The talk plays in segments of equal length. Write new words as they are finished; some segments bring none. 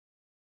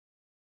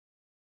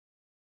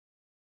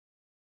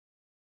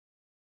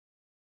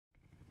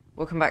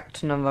Welcome back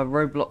to another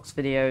Roblox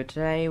video.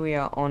 Today we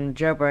are on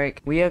Jailbreak.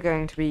 We are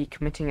going to be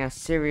committing a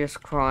serious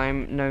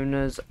crime known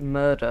as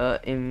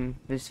murder in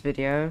this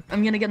video.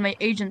 I'm gonna get my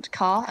agent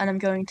car and I'm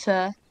going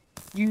to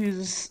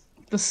use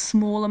the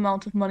small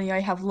amount of money I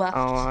have left.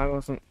 Oh, I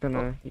wasn't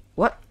gonna...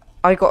 What?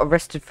 I got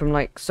arrested from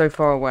like so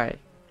far away.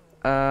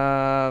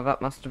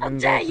 That must have been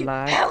very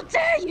lag. How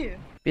dare you!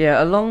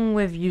 Yeah, along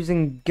with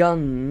using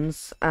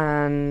guns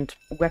and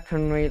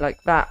weaponry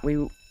like that, we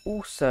will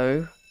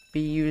also be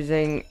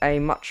using a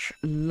much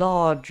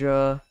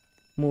larger,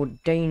 more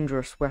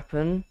dangerous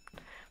weapon.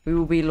 We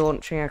will be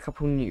launching a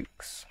couple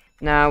nukes.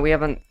 Now, we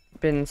haven't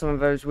been some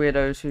of those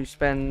weirdos who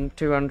spend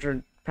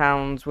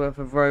 £200 worth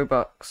of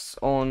Robux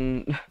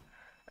on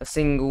a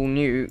single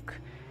nuke.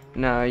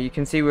 No, you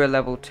can see we're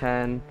level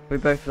 10. We're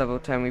both level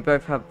 10. We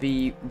both have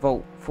the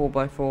Vault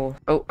 4x4.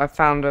 Oh, I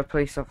found a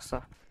police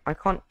officer. I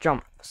can't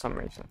jump for some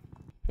reason.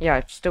 Yeah,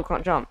 I still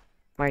can't jump.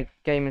 My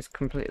game is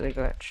completely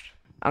glitched.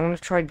 I'm going to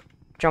try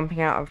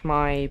jumping out of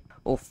my,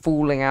 or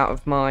falling out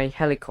of my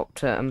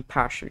helicopter and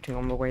parachuting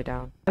on the way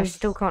down. I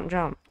still can't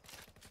jump.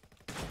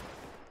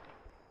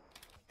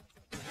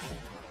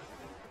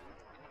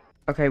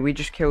 Okay, we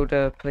just killed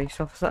a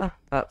police officer.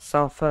 That's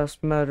our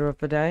first murder of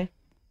the day.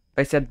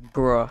 They said,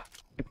 bruh.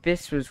 If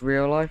this was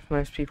real life,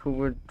 most people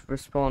would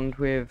respond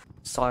with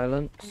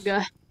silence.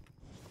 Yeah.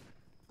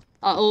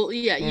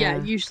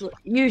 Yeah.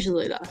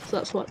 Usually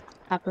that's what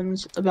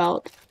happens.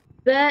 About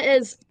there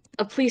is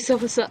a police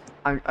officer.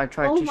 I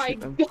tried to shoot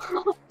them. Oh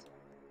my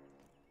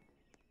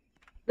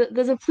god!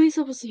 There's a police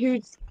officer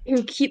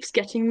who keeps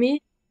getting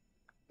me.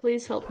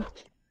 Please help me.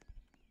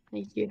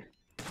 Thank you.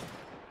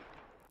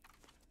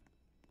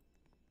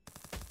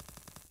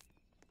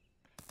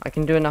 I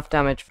can do enough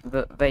damage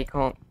that they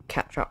can't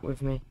catch up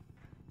with me.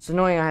 It's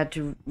annoying I had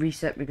to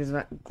reset because of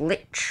that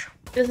glitch.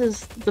 This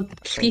is the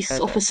police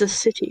officer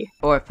city.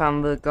 Oh, I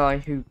found the guy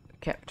who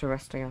kept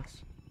arresting us.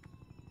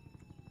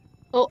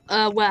 Oh,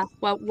 where?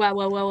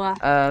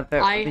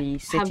 The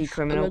city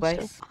criminal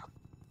base.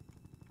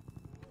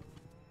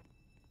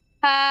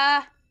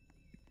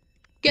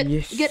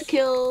 Get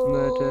killed.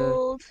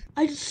 Murder.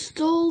 I just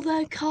stole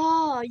their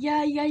car.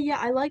 Yeah.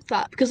 I like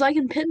that because I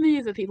can pit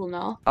maneuver people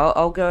now.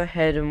 I'll go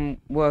ahead and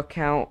work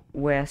out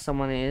where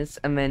someone is,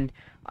 and then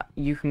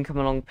you can come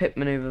along, pit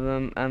maneuver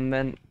them, and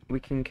then we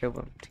can kill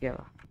them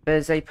together.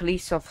 There's a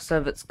police officer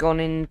that's gone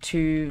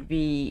into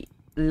the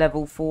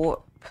level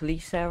 4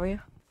 police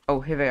area. Oh,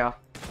 here they are.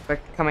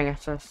 They're coming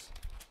at us.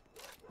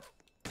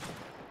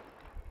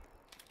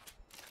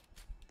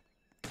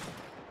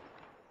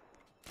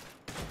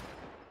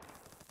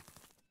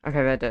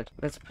 Okay, they're dead.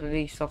 There's a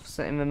police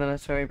officer in the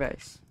military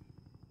base.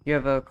 You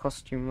have a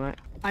costume, right?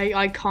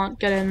 I can't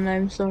get in,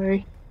 I'm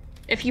sorry.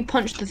 If you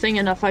punch the thing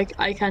enough, I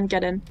can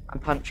get in. I'm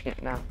punching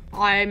it now.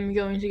 I'm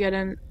going to get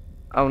in.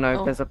 Oh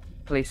no, there's a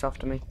police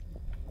after me.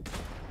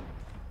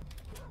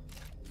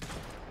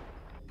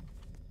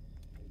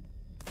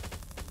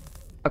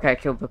 Okay, I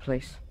killed the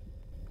police.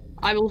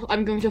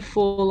 I'm going to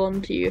fall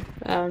onto you.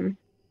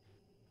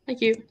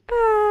 Thank you.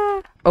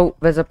 Oh,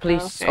 there's a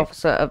police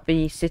officer at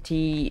the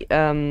city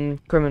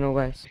criminal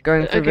base.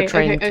 Going through the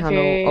train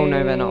tunnel. Oh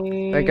no, they're not.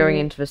 They're going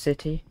into the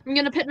city. I'm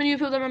gonna pit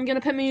maneuver them. I'm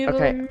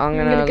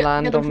gonna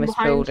land on this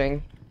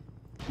building.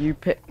 You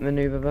pit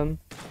maneuver them.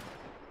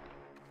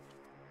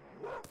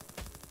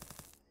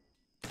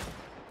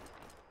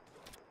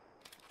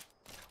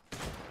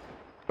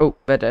 Oh,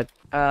 they're dead.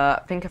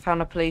 I think I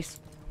found a police.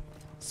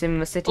 It's in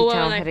the city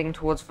town heading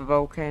towards the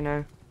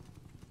volcano.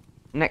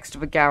 Next to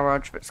the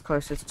garage that's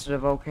closest to the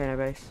volcano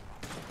base.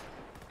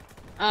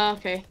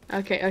 Okay.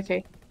 Let's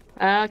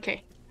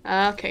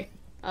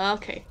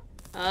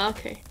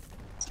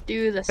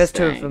do this. There's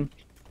 2 of them.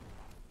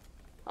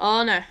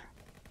 Oh no.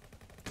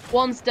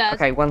 One's dead.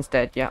 Okay, one's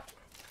dead, yeah.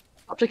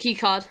 Up to key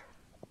card.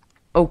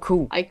 Oh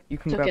cool. You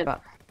can grab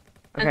that.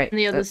 Okay, and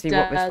the other's let's see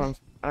dead. what this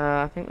one's.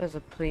 I think there's a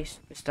police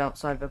just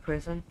outside the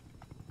prison.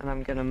 And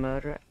I'm gonna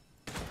murder it.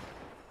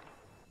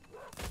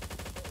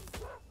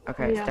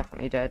 Okay, it's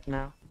definitely dead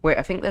now. Wait,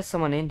 I think there's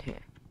someone in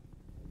here.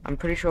 I'm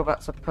pretty sure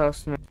that's a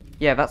person.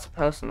 Yeah, that's a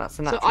person. That's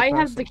an actual person. So I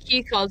have the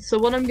key card. So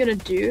what I'm gonna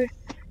do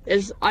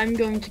is I'm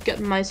going to get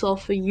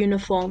myself a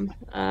uniform.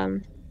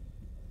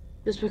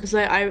 Just because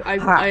I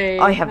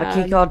have a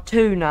key card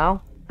too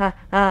now. Good.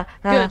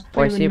 Oh,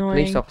 I see a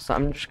police officer.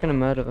 I'm just gonna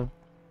murder them.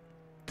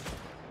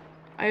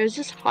 I was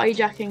just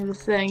hijacking the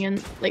thing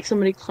and like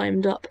somebody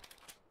climbed up.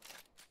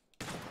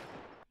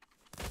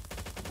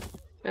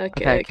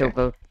 Okay, I killed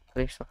the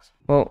police officer.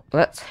 Well,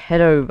 let's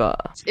head over.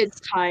 It's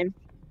time.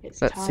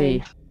 Let's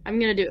see. I'm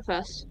gonna do it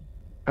first.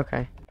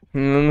 Okay.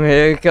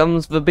 Here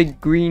comes the big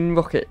green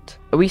rocket.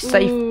 Are we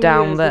safe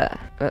down there?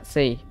 Let's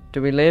see.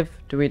 Do we live?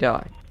 Do we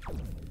die?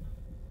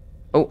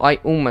 Oh, I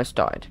almost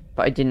died,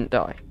 but I didn't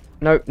die.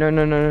 No.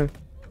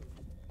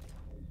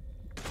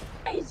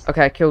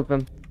 Okay, I killed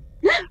them.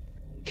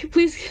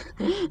 Please.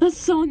 That's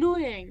so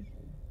annoying.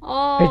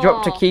 Oh. I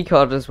dropped a key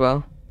card as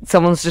well.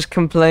 Someone's just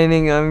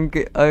complaining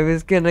I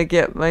was gonna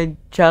get my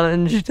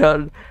challenge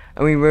done,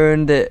 and we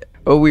ruined it.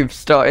 Oh, we've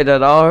started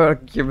an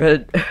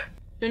argument. You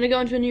wanna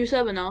go into a new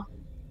server now?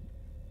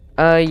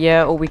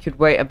 Yeah, or we could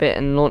wait a bit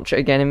and launch it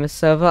again in the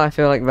server. I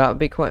feel like that would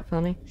be quite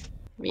funny.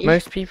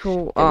 Most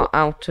people are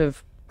out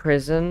of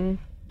prison,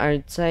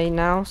 I'd say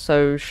now,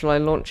 so shall I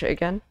launch it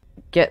again?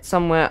 Get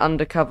somewhere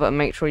undercover and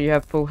make sure you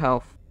have full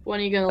health. When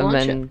are you gonna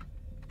launch it?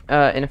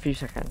 In a few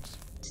seconds.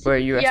 Where are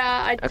you rested?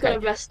 Yeah, I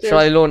got arrested. Shall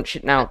I launch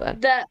it now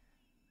then?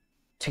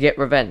 To get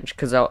revenge,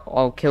 because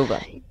I'll kill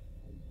them.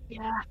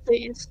 Yeah,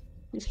 please.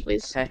 Yes,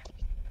 please. Okay.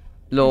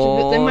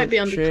 They might be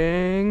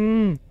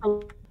Launching.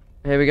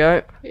 Here we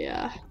go.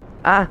 Yeah.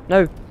 Ah,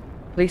 no.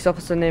 Police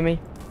officer near me.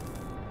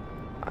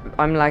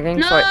 I'm lagging.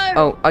 No!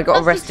 So I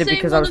got arrested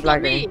because I was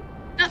lagging.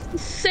 That's the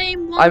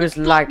same one. I was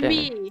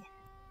lagging.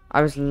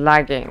 I was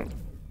lagging.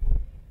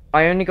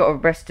 I only got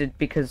arrested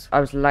because I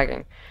was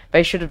lagging.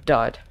 They should have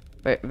died.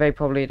 They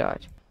probably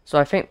died. So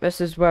I think this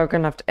is where we're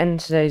going to have to end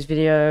today's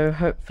video.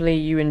 Hopefully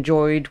you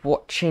enjoyed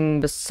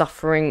watching the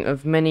suffering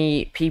of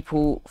many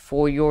people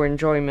for your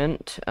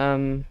enjoyment.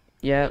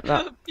 Yeah,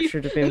 that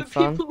should have been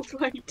fun.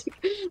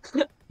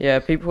 Yeah,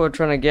 people are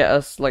trying to get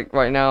us, like,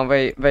 right now.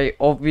 They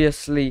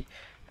obviously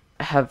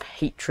have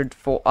hatred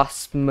for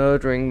us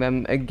murdering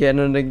them again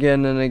and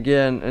again and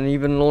again, and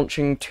even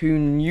launching 2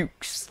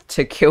 nukes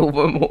to kill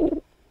them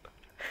all.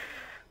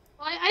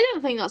 I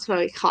don't think that's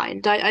very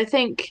kind. I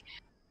think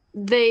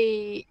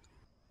they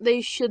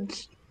should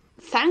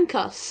thank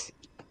us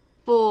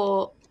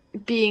for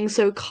being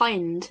so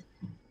kind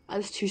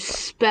as to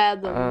spare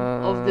them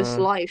of this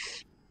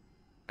life.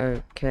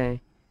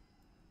 Okay.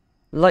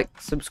 Like,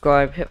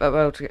 subscribe, hit that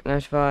bell to get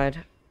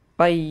notified.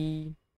 Bye.